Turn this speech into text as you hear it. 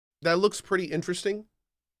that looks pretty interesting.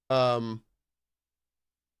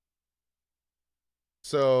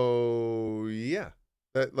 So yeah,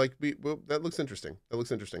 that that looks interesting. That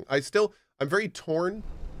looks interesting. I'm very torn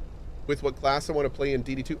with what class I want to play in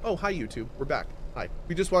DD2. Oh, hi YouTube, we're back. Hi.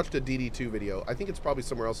 We just watched a DD2 video. I think it's probably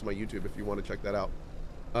somewhere else on my YouTube if you want to check that out.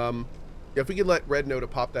 Yeah, if we could let Red know to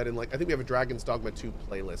pop that in, like I think we have a Dragon's Dogma 2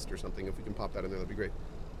 playlist or something. If we can pop that in there, that'd be great.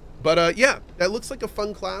 But yeah, that looks like a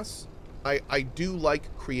fun class. I do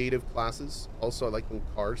like creative classes. Also, I like when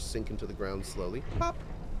cars sink into the ground slowly. Pop.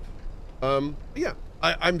 Yeah,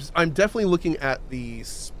 I'm definitely looking at the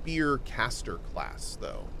spear caster class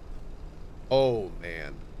though. Oh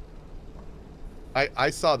man, I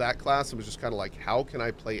saw that class and was just kind of like, how can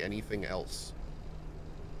I play anything else?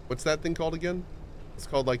 What's that thing called again? It's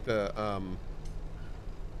called like the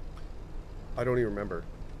I don't even remember.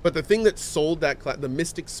 But the thing that sold that class, the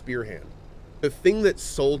Mystic Spearhand, the thing that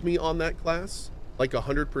sold me on that class, like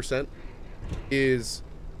 100%, is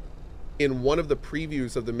in one of the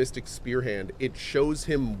previews of the Mystic Spearhand, it shows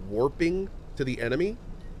him warping to the enemy.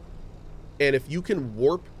 And if you can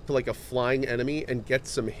warp to like a flying enemy and get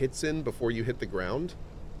some hits in before you hit the ground,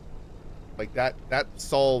 like that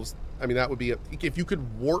solves, I mean, that would be, if you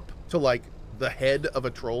could warp to like the head of a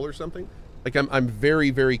troll or something, like I'm very,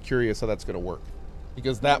 very curious how that's going to work,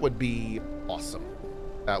 because that would be awesome.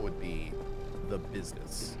 That would be the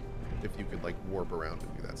business if you could like warp around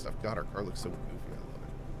and do that stuff. God, our car looks so goofy.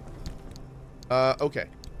 I love it. Okay,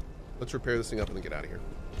 let's repair this thing up and then get out of here.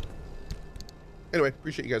 Anyway,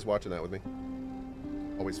 appreciate you guys watching that with me.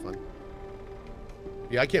 Always fun.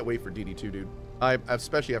 Yeah, I can't wait for DD2, dude.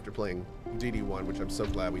 Especially after playing DD1, which I'm so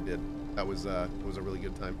glad we did. That was a really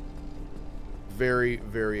good time. Very,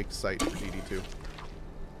 very excited for DD2.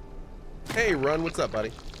 Hey, Run, what's up,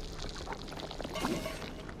 buddy?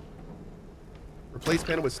 Replace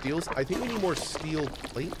panel with steels. I think we need more steel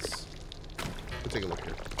plates. Let's take a look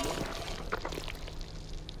here.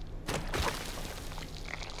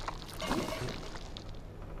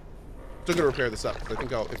 Still gonna repair this up, because I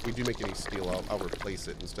think if we do make any steel, I'll replace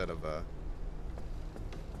it instead of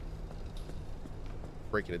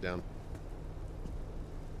breaking it down.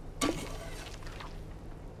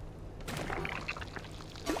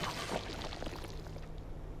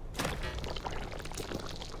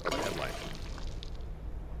 Headlight.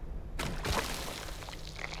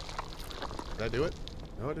 Did I do it?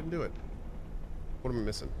 No, I didn't do it. What am I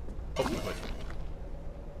missing? Oh, wait.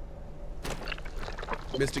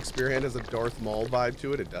 Mystic Spearhand has a Darth Maul vibe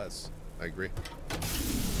to it. It does. I agree.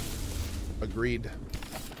 Agreed.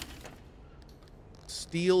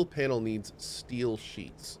 Steel panel needs steel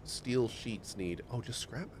sheets. Steel sheets need... Oh, just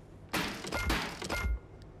scrap it.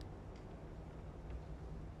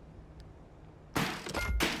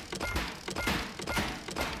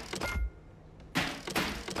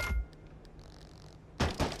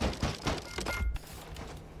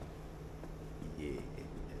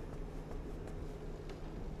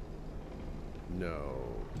 No.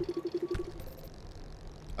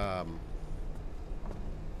 How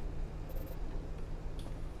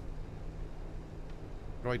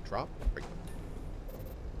do I drop? Right.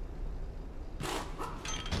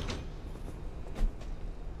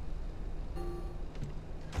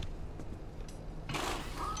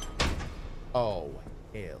 Oh,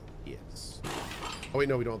 hell yes. Oh wait,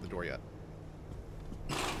 no, we don't have the door yet.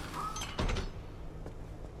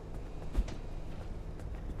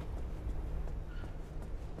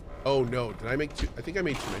 Oh no, did I make too... I think I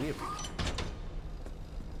made too many of these.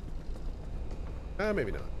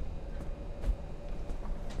 Maybe not.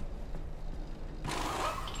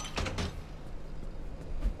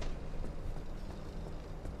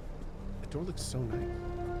 The door looks so nice.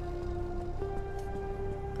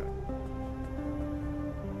 Okay.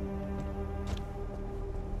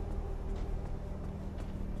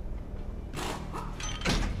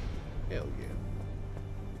 Hell yeah.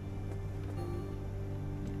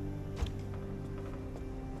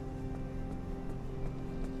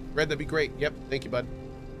 Red, that'd be great. Yep, thank you, bud.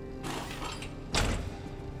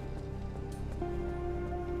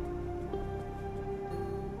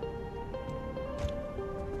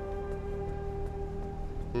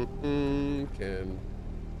 Can.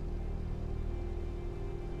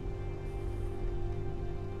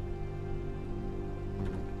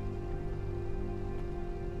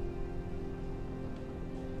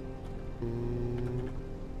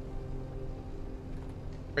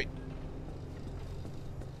 Great.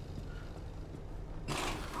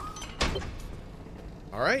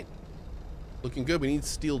 All right. Looking good. We need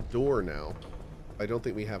steel door now. I don't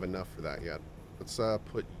think we have enough for that yet. Let's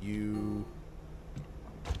put you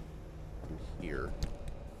in here.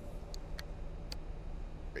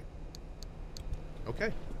 Great.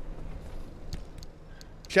 Okay.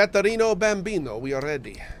 Chattarino Bambino, we are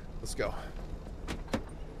ready. Let's go.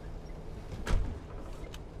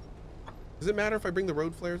 Does it matter if I bring the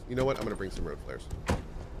road flares? You know what? I'm going to bring some road flares. I'm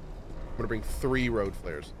going to bring 3 road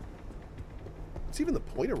flares. What's even the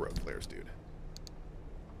point of road flares, dude?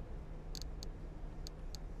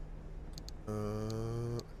 I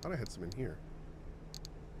thought I had some in here.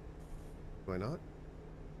 Do I not?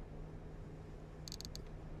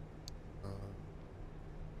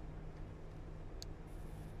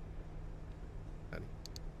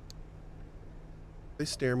 They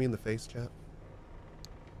stare me in the face, chat.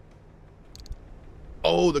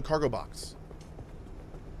 Oh, the cargo box.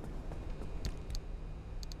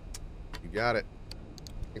 You got it.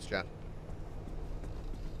 Thanks, chat.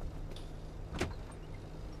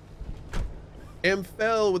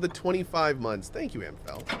 Amphel with the 25 months. Thank you,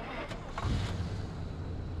 Amphel.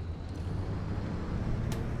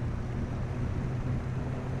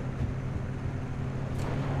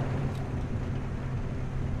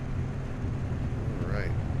 All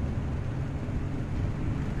right.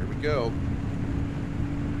 Here we go.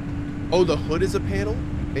 Oh, the hood is a panel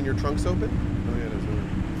and your trunk's open? Oh, yeah, it is.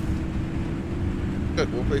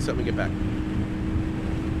 Good. We'll play something and get back.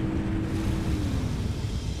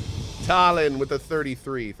 Talon with a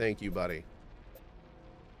 33. Thank you, buddy.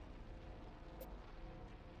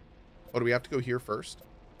 Oh, do we have to go here first?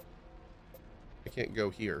 I can't go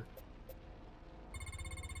here.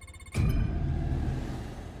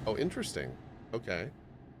 Oh, interesting. Okay.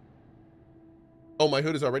 Oh, my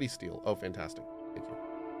hood is already steel. Oh, fantastic. Thank you.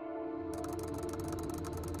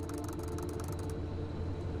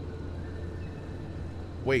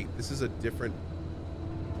 Wait, this is a different...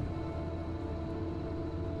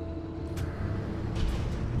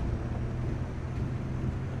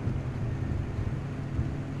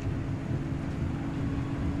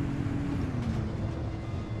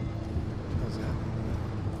 How's that?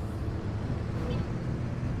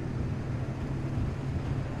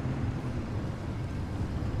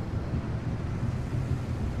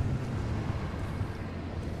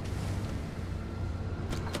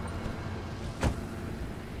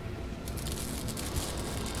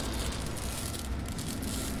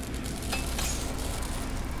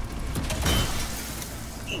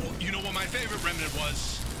 favorite remnant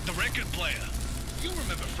was the record player. You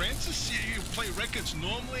remember, Francis? You play records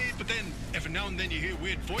normally, but then every now and then you hear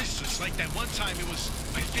weird voices. Like that one time it was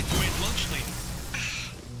my 5th grade lunch lady.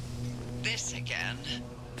 This again.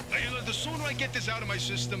 The sooner I get this out of my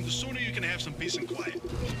system, the sooner you can have some peace and quiet.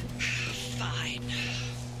 Fine.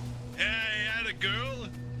 Hey, atta girl.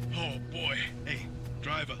 Oh, boy. Hey,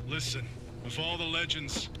 driver, listen. Of all the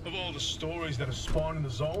legends, of all the stories that have spawned in the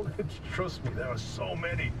zone, trust me, there are so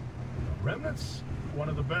many. Remnants, one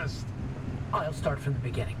of the best. I'll start from the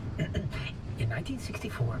beginning. In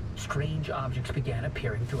 1964, strange objects began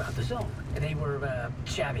appearing throughout the zone. They were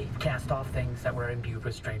shabby, cast-off things that were imbued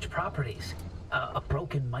with strange properties. A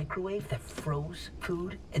broken microwave that froze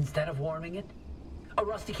food instead of warming it. A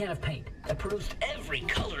rusty can of paint that produced every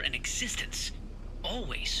color in existence.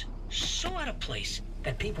 Always so out of place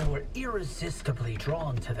that people were irresistibly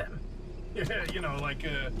drawn to them. Yeah, you know, like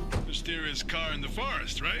a mysterious car in the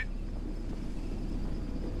forest, right?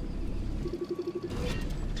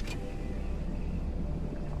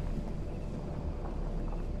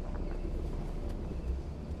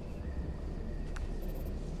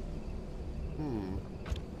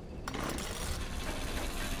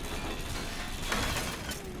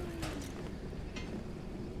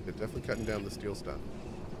 They're definitely cutting down the steel stuff.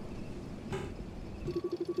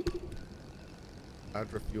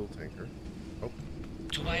 Adra fuel tanker. Oh.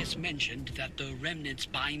 Tobias mentioned that the remnants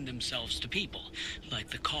bind themselves to people, like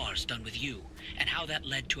the cars done with you, and how that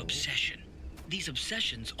led to obsession. These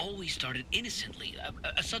obsessions always started innocently,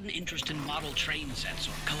 a sudden interest in model train sets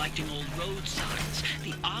or collecting old road signs.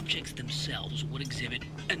 The objects themselves would exhibit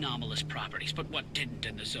anomalous properties, but what didn't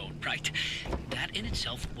in the zone, right? That in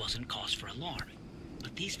itself wasn't cause for alarm.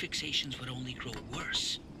 But these fixations would only grow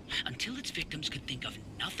worse, until its victims could think of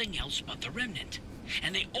nothing else but the remnant.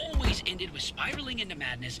 And they always ended with spiraling into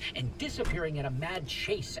madness and Disappearing in a mad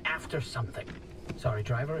chase after something. Sorry,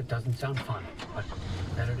 driver, it doesn't sound fun, but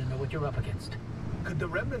better to know what you're up against. Could the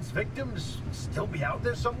remnant's victims still be out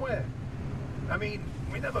there somewhere? I mean,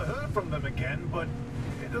 we never heard from them again, but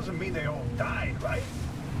it doesn't mean they all died, right?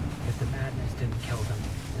 If the madness didn't kill them,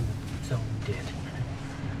 then the zone did.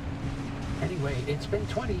 Anyway, it's been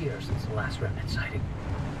 20 years since the last remnant sighting.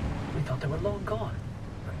 We thought they were long gone.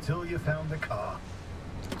 Until you found the car.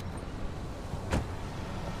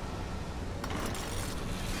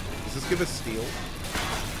 Does this give us steel?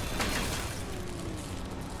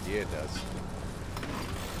 Yeah, it does.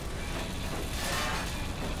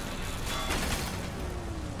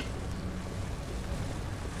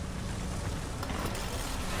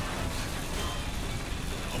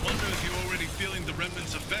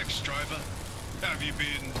 Have you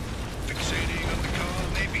been fixating on the car,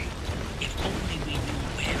 maybe? If only we knew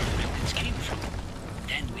where the remnants came from.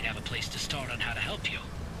 Then we'd have a place to start on how to help you.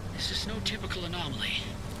 This is no typical anomaly.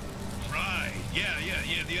 Right, yeah.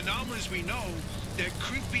 The anomalies we know, they're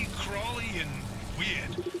creepy, crawly, and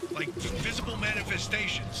weird. Like visible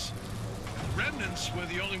manifestations. Remnants were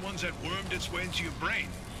the only ones that wormed its way into your brain.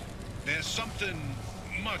 There's something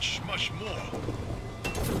much more.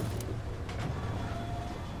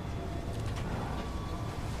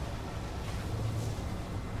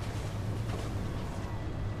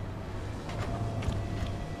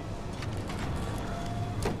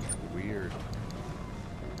 Weird.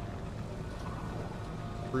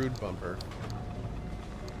 Crude bumper.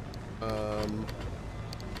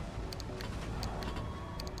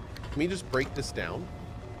 Can we just break this down?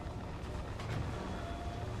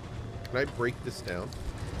 Can I break this down?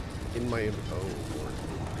 In my... Oh, Lord.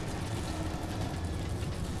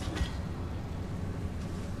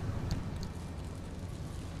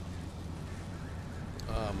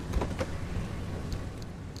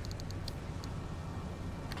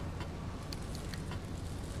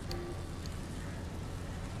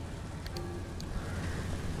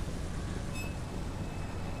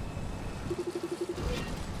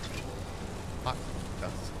 Hot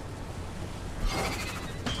dust.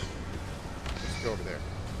 Let's go over there.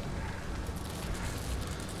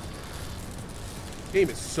 Game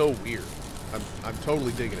is so weird. I'm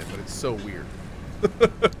totally digging it, but it's so weird.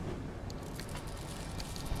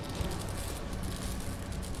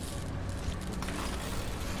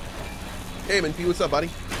 Hey, Minty, what's up, buddy?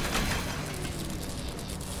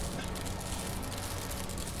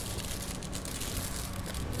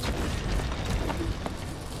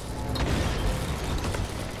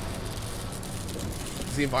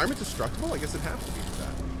 Is the environment destructible? I guess it has to be for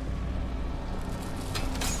that.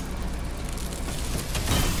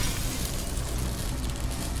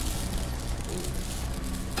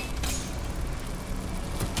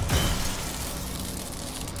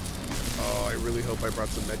 Oh, I really hope I brought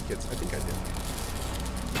some med kits. I think I did.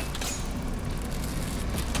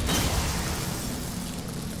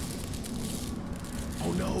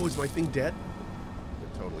 Oh no, is my thing dead?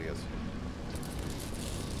 It totally is.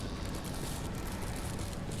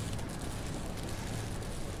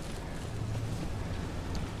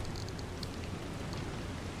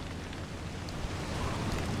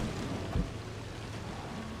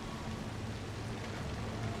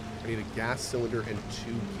 I need a gas cylinder and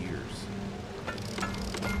 2 gears.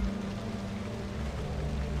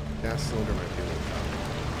 Gas cylinder might be a little tough.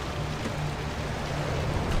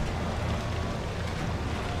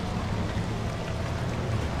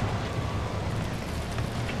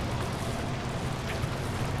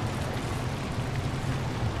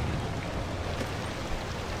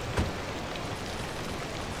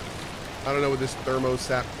 I don't know what this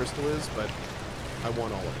thermosap crystal is, but I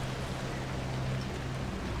want all of it.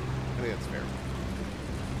 I think that's fair.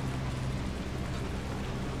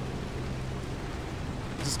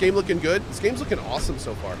 Is this game looking good? This game's looking awesome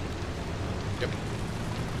so far. Yep.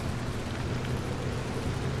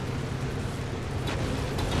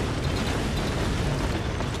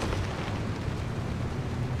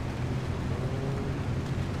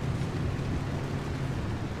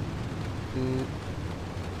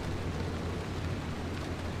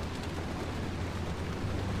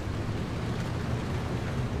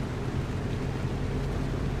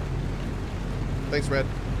 Thanks, Red.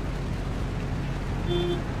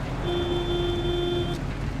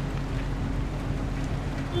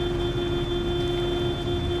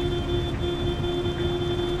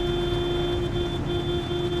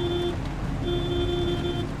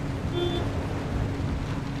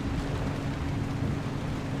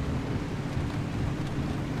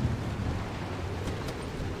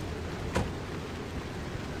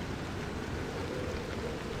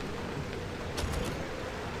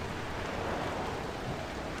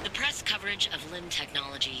 Of limb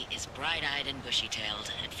technology is bright-eyed and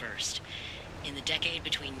bushy-tailed at first. In the decade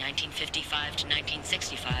between 1955 to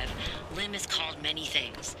 1965, limb is called many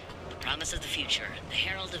things. The promise of the future, the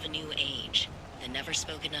herald of a new age, the never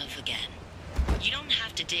spoken of again. You don't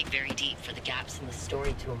have to dig very deep for the gaps in the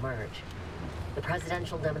story to emerge. The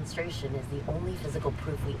presidential demonstration is the only physical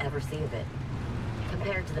proof we ever see of it.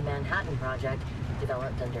 Compared to the Manhattan Project,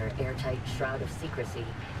 developed under airtight shroud of secrecy,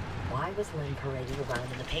 why was Lynn paraded around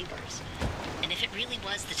in the papers? And if it really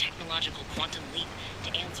was the technological quantum leap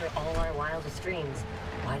to answer all our wildest dreams,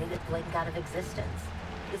 why did it blink out of existence?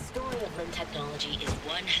 The story of Lynn technology is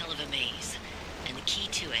one hell of a maze, and the key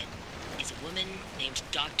to it is a woman named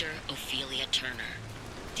Dr. Ophelia Turner.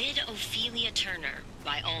 Did Ophelia Turner,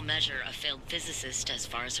 by all measure a failed physicist as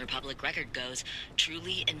far as her public record goes,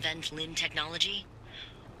 truly invent LIM technology?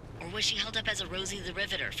 Or was she held up as a Rosie the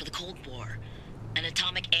Riveter for the Cold War? An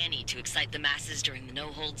Atomic Annie to excite the masses during the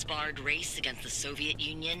no-holds-barred race against the Soviet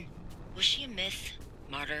Union? Was she a myth,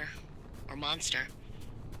 martyr, or monster?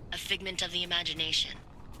 A figment of the imagination?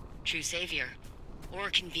 True savior? Or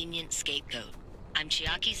a convenient scapegoat? I'm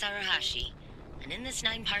Chiaki Sarahashi, and in this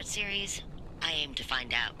 9-part series, I aim to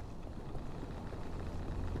find out.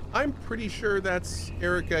 I'm pretty sure that's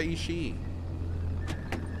Erika Ishii.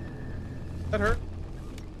 That her?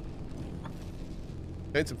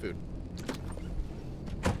 And some food.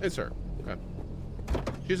 It's her. Okay.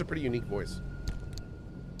 She has a pretty unique voice.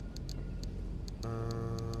 I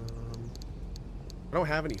don't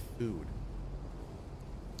have any food.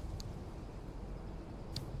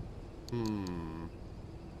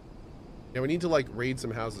 Yeah, we need to like raid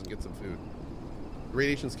some houses and get some food.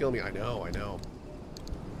 Radiation's killing me. I know. I don't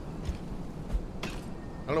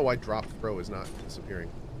know why drop throw is not disappearing.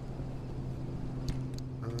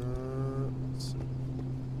 Let's see.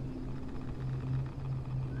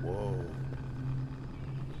 Whoa.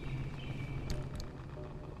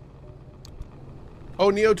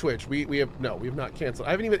 Oh, Neo Twitch. We have not canceled.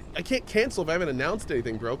 I can't cancel if I haven't announced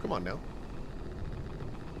anything, bro. Come on now.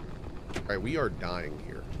 All right, we are dying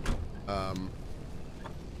here.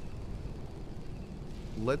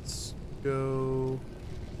 Let's go.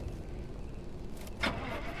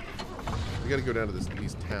 We gotta go down to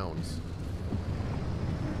these towns.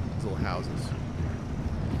 These little houses.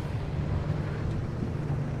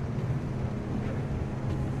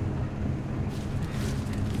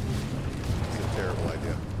 It's a terrible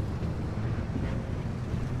idea.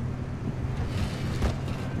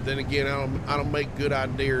 Then again, I don't make good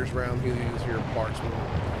ideas around these here parts.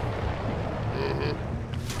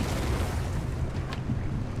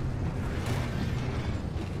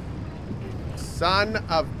 Son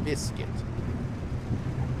of biscuit.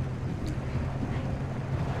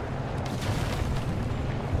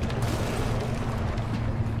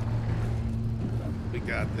 We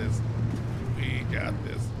got this. We got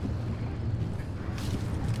this.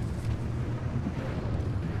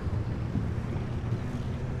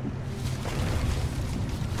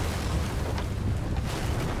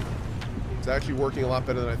 It's actually working a lot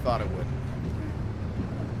better than I thought it would.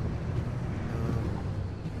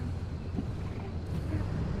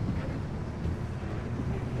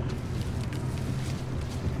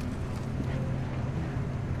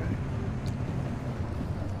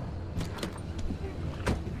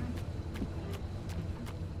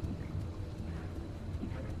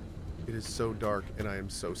 It is so dark, and I am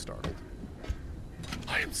so startled.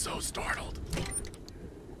 I am so startled.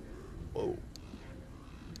 Whoa.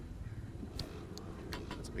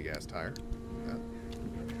 That's a big-ass tire. Yeah.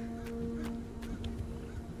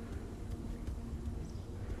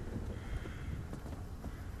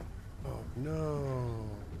 Oh, no.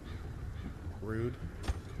 Rude.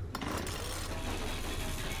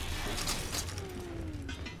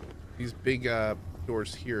 These big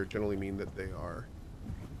doors here generally mean that they are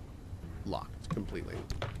locked completely.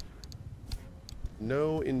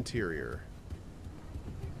 No interior.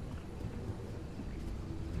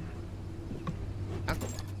 Apple.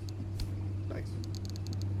 Nice.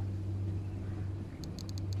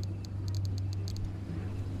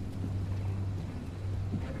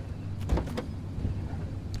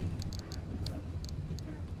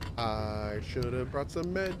 I should have brought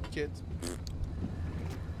some med kits. I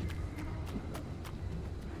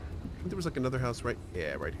think there was like another house right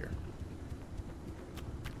here.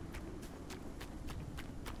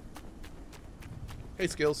 Hey,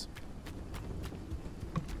 Skills.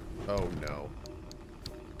 Oh, no.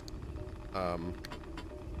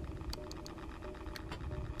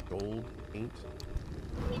 Gold paint.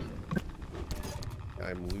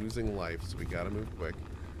 I'm losing life, so we gotta move quick.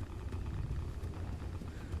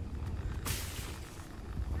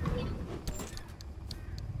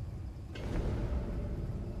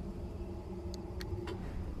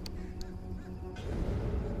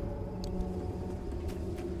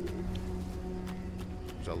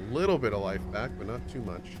 A little bit of life back, but not too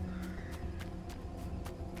much.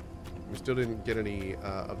 We still didn't get any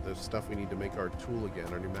of the stuff we need to make our tool again,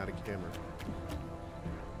 our pneumatic hammer.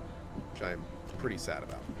 Which I'm pretty sad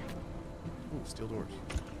about. Ooh, steel doors.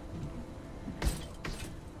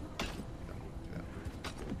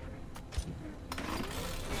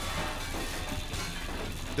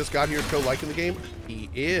 Just got here, Cohh liking the game? He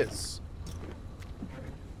is.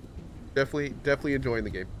 Definitely enjoying the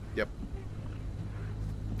game. Yep.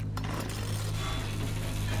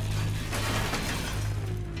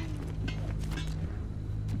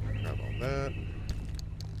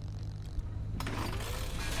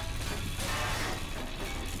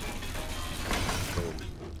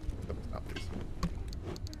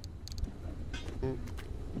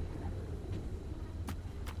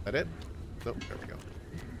 that it? Nope, there we go.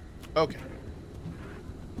 Okay.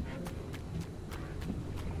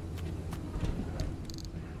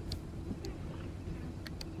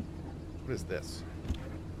 What is this?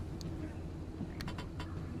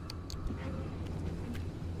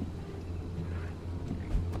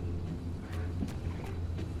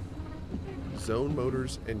 Zone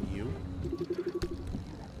motors and you.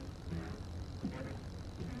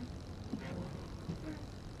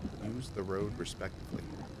 Use the road respectively.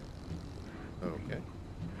 Okay.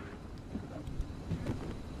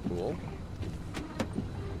 Cool.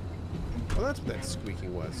 Oh, that's what that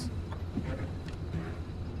squeaking was.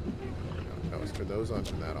 No, let's turn those on,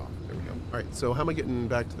 turn that off. There we go. All right, so how am I getting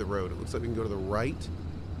back to the road? It looks like we can go to the right.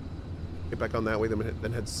 Get back on that way,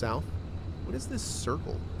 then head south. What is this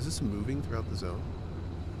circle? Is this moving throughout the zone?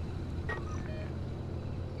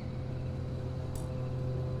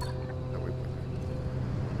 No, wait.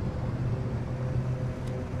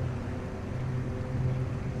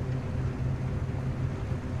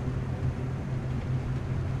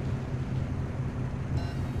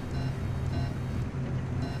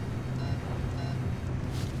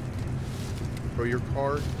 So your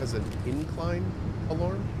car has an incline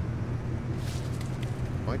alarm?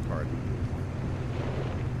 My car.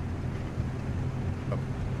 Oh.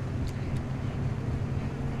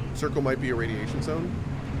 Circle might be a radiation zone?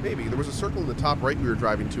 Maybe. There was a circle in the top right we were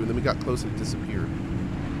driving to, and then we got close and it disappeared.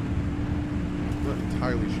 I'm not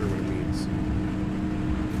entirely sure what it means.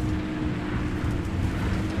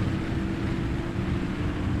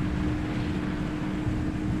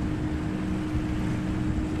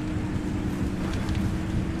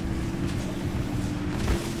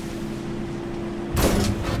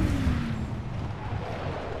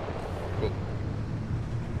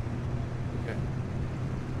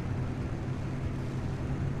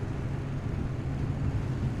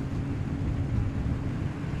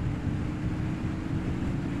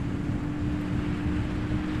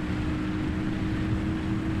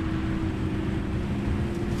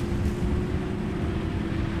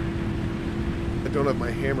 I don't have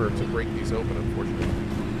my hammer to break these open, unfortunately.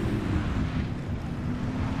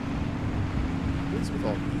 What is with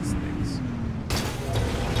all these things?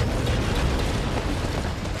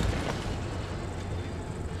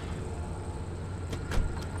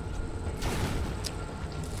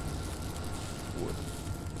 Wood.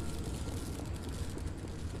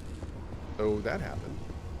 So that happened.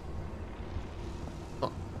 Huh.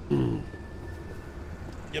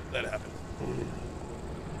 Yep, that happened.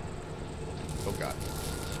 Oh god.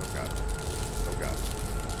 Oh god. Oh god.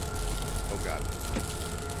 Oh god.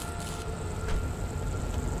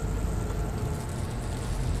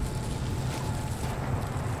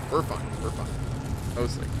 We're fine. We're fine. I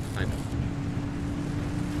was like, I know.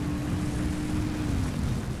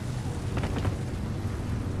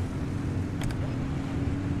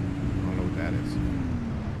 I don't know what that is.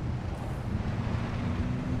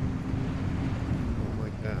 I don't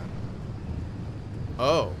like that.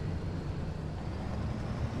 Oh.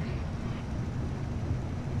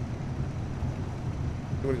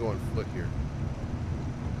 I'm gonna go on foot here.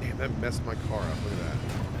 Damn, that messed my car up. Look at that.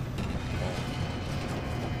 Oh.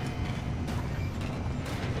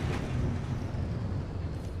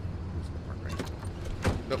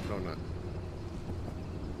 Nope, no, not.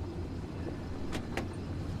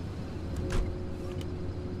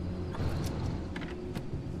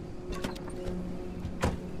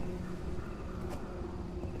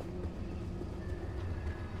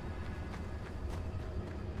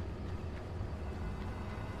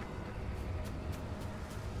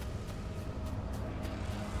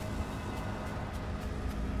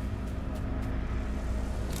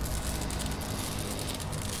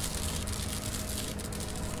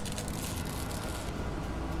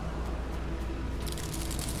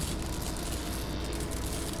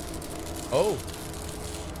 Oh.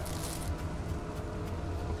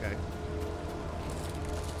 Okay.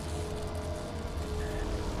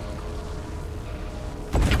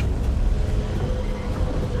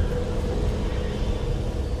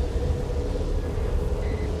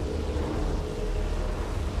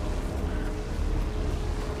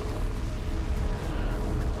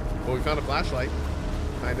 Well, we found a flashlight,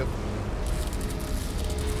 kind of.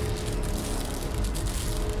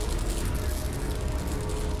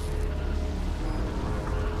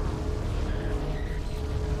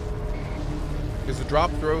 Is the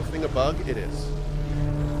drop throw thing a bug? It is.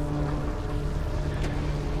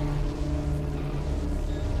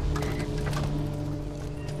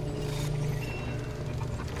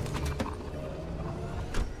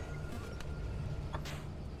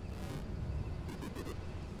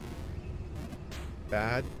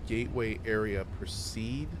 Bad gateway area.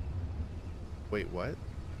 Proceed. Wait, what?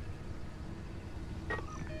 Do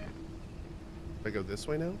I go this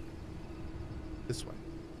way now? This way.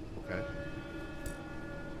 Okay.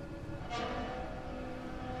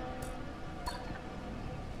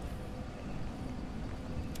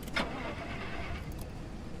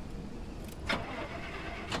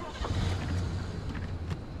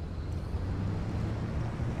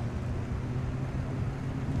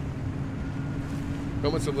 No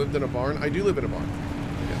one must have lived in a barn. I do live in a barn.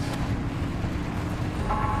 Yes.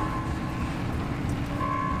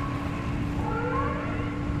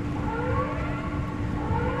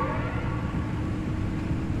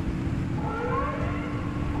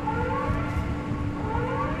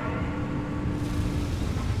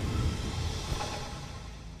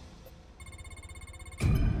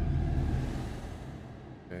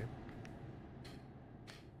 Okay.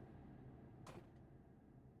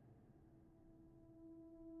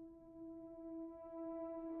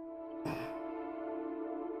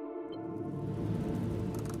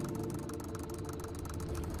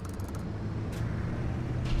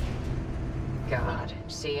 God,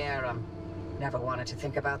 Sierra. Never wanted to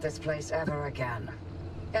think about this place ever again.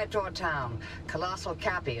 Head toward town. Colossal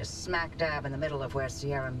Cappy is smack dab in the middle of where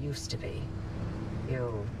Sierra used to be.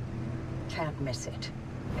 You can't miss it.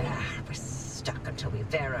 We're stuck until we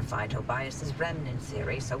verify Tobias's remnant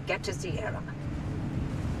theory, so get to Sierra.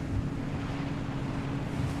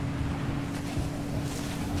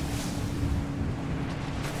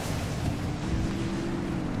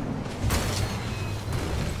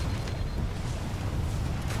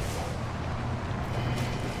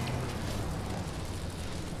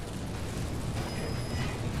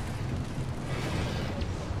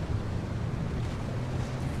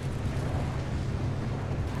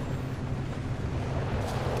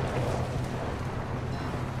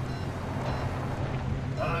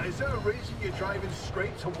 Is there a reason you're driving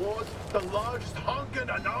straight towards the largest honking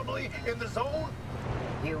anomaly in the zone?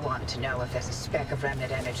 You want to know if there's a speck of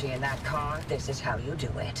remnant energy in that car? This is how you do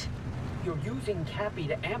it. You're using Cappy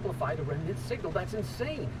to amplify the remnant signal. That's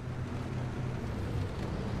insane.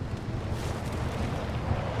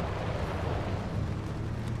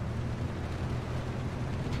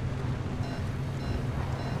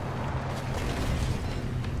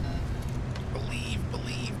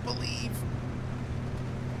 Believe.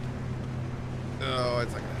 Oh,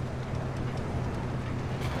 it's like that.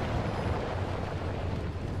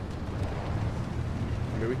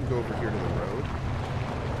 Maybe we can go over here to the road.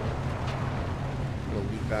 I'm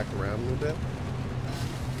gonna loop back around a little bit.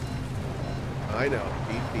 I know.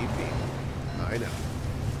 Beep. I know.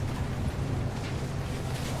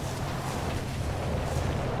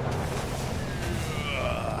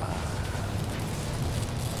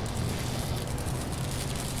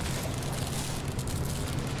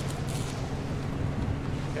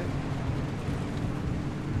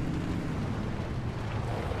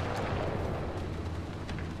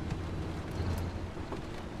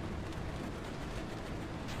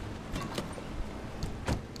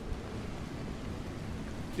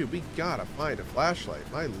 Dude, we gotta find a flashlight.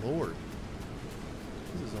 My lord.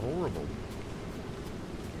 This is horrible.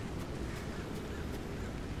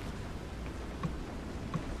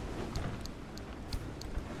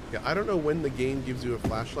 Yeah, I don't know when the game gives you a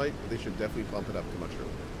flashlight, but they should definitely bump it up to much earlier.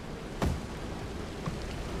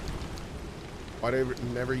 Why do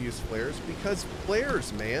I never use flares? Because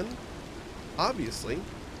flares, man. Obviously.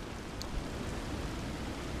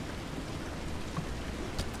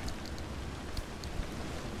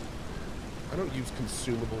 I don't use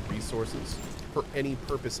consumable resources for any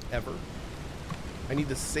purpose ever. I need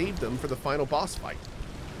to save them for the final boss fight.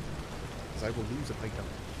 Because I will lose if I don't.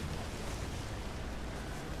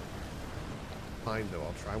 Fine, though.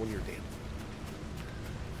 I'll try one of your damn.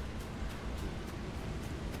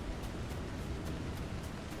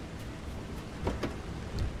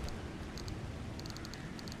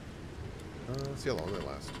 Let's see how long they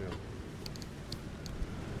last, too.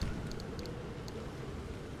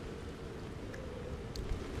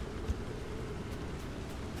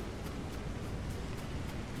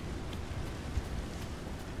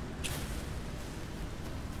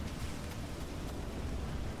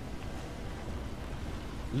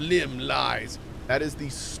 Limb lies. That is the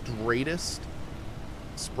straightest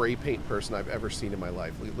spray paint person I've ever seen in my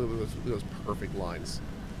life. Look at those perfect lines.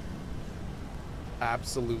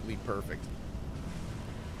 Absolutely perfect.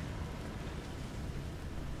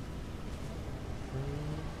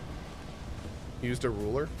 Used a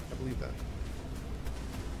ruler? I believe that.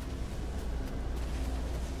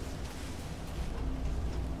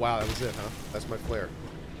 Wow, that was it, huh? That's my flare.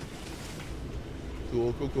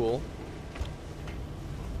 Cool.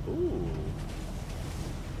 Ooh.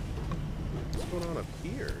 What's going on up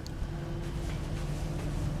here?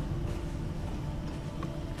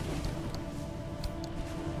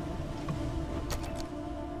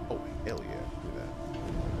 Oh, hell yeah. Look at that.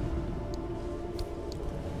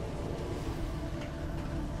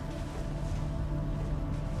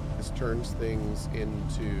 This turns things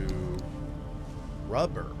into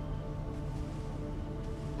rubber.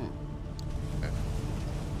 Okay.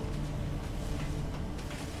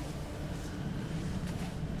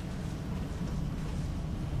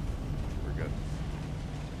 We're good.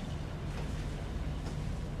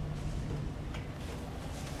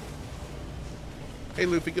 Hey,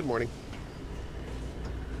 Luffy, good morning.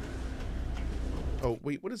 Oh,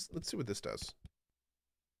 wait, what is... Let's see what this does.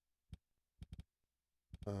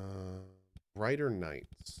 Brighter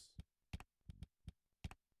nights.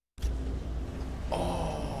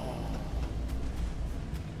 Oh!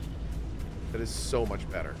 That is so much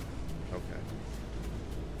better. Okay.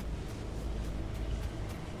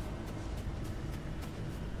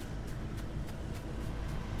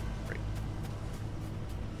 Great.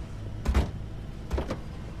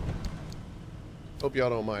 Hope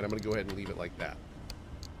y'all don't mind. I'm going to go ahead and leave it like that.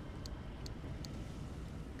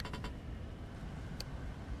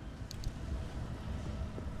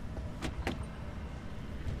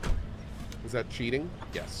 Is that cheating?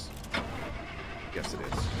 Yes. Yes, it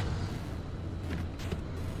is.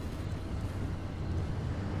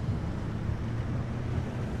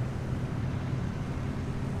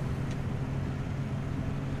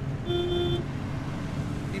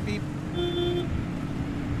 Beep, beep.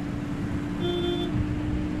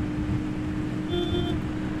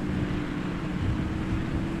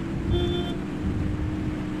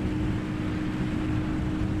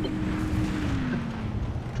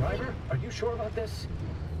 Driver, are you sure about this?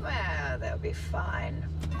 Well, they'll be fine.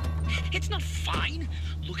 It's not fine.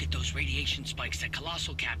 Look at those radiation spikes that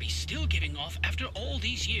Colossal Cappy's still giving off after all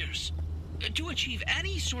these years. To achieve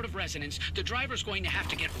any sort of resonance, the driver's going to have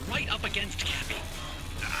to get right up against Cappy.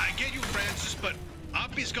 I get you, Francis, but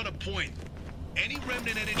Oppie's got a point. Any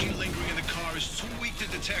remnant energy lingering in the car is too weak to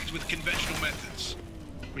detect with conventional methods.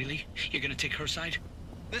 Really? You're gonna take her side?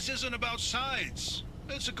 This isn't about sides.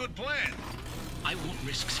 It's a good plan. I won't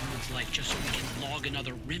risk someone's life just so we can log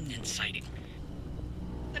another remnant sighting.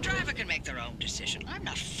 The driver can make their own decision. I'm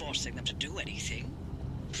not forcing them to do anything.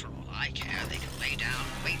 For all I care, they can lay down,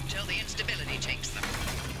 wait until the instability takes them.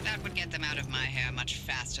 That would get them out of my hair much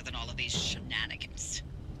faster than all of these shenanigans.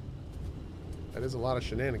 That is a lot of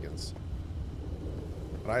shenanigans.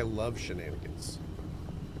 But I love shenanigans.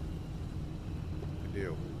 I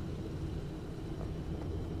do.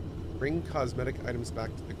 Bring cosmetic items back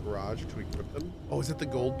to the garage to equip them. Oh, is it the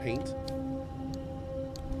gold paint?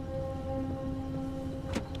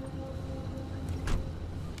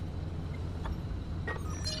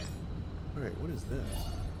 Alright, what is this?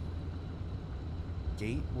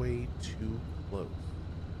 Gateway too close.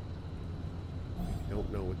 I don't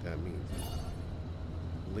know what that means.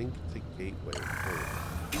 Link to gateway.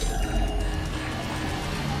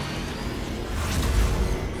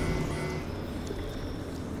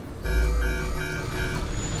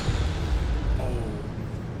 Oh.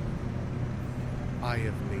 I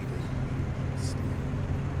have made a mistake.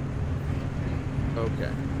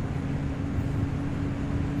 Okay.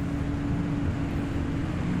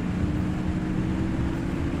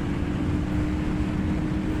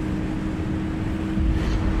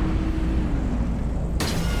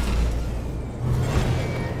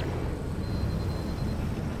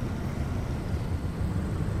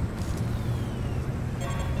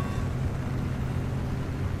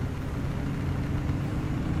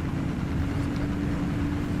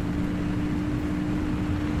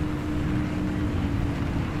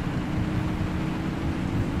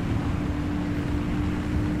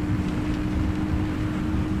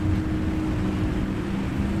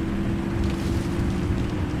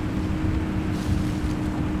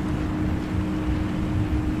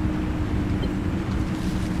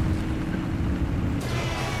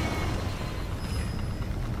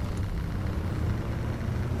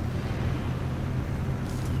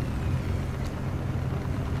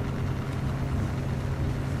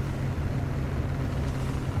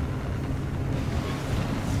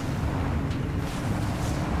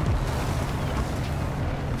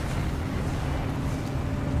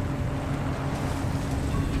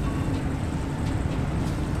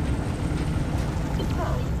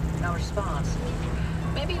 Response.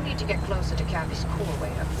 Maybe you need to get closer to Cappy's core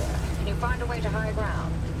way up there. Can you find a way to high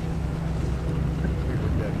ground? We were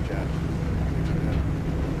dead, Chad. We were dead.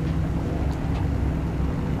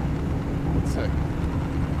 One sec.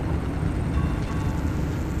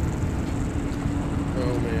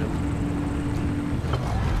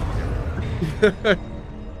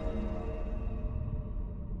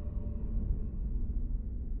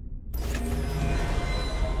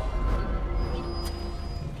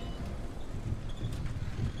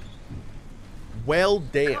 Well,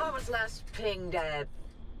 damn. Cohh was last pinged at...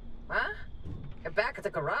 Huh? Back at the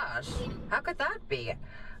garage? How could that be?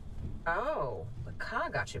 Oh, the car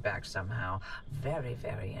got you back somehow. Very,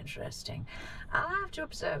 very interesting. I'll have to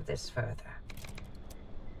observe this further.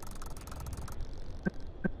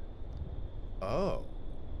 Oh.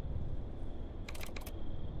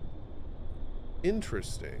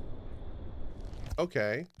 Interesting.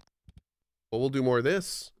 Okay. Well, we'll do more of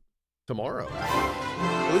this tomorrow.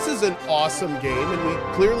 Well, this is an awesome game, and we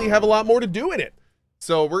clearly have a lot more to do in it.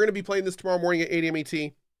 So we're going to be playing this tomorrow morning at 8 a.m. ET.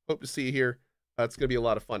 Hope to see you here. It's going to be a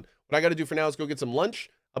lot of fun. What I got to do for now is go get some lunch.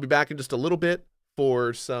 I'll be back in just a little bit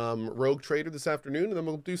for some Rogue Trader this afternoon, and then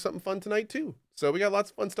we'll do something fun tonight too. So we got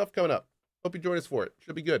lots of fun stuff coming up. Hope you join us for it.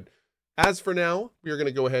 Should be good. As for now, we are going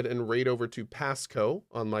to go ahead and raid over to Cohh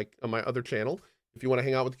on my other channel. If you want to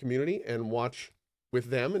hang out with the community and watch with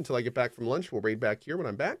them until I get back from lunch, we'll raid back here when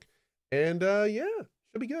I'm back. And yeah,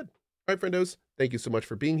 should be good. All right, friendos, thank you so much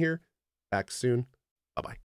for being here. Back soon. Bye-bye.